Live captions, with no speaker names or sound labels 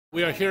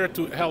We are here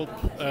to help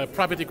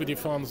private equity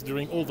funds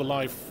during all the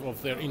life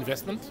of their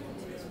investment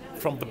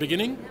from the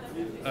beginning,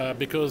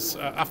 because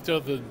after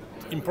the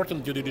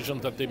important due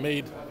diligence that they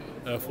made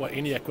for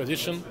any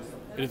acquisition,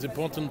 it is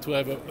important to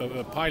have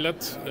a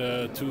pilot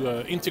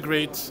to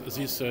integrate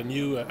this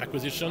new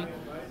acquisition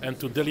and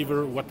to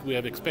deliver what we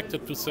have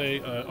expected to say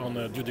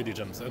on due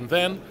diligence. And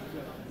then,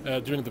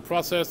 during the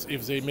process,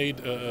 if they made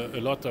a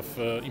lot of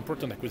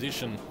important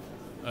acquisition,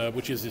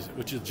 which is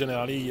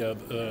generally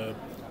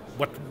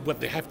what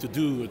they have to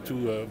do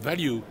to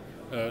value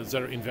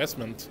their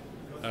investment,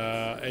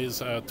 is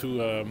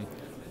to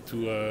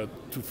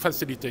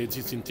facilitate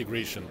this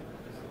integration,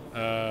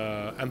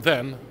 and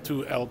then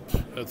to help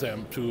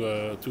them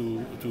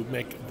to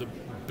make the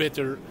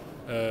better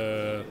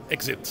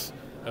exit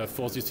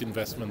for this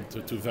investment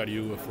to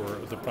value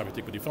for the private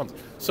equity funds.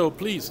 So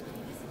please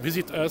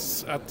visit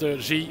us at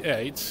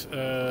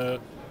G8.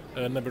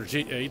 Number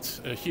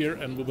G8 here,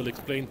 and we will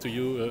explain to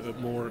you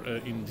more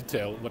in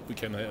detail what we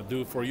can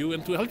do for you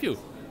and to help you.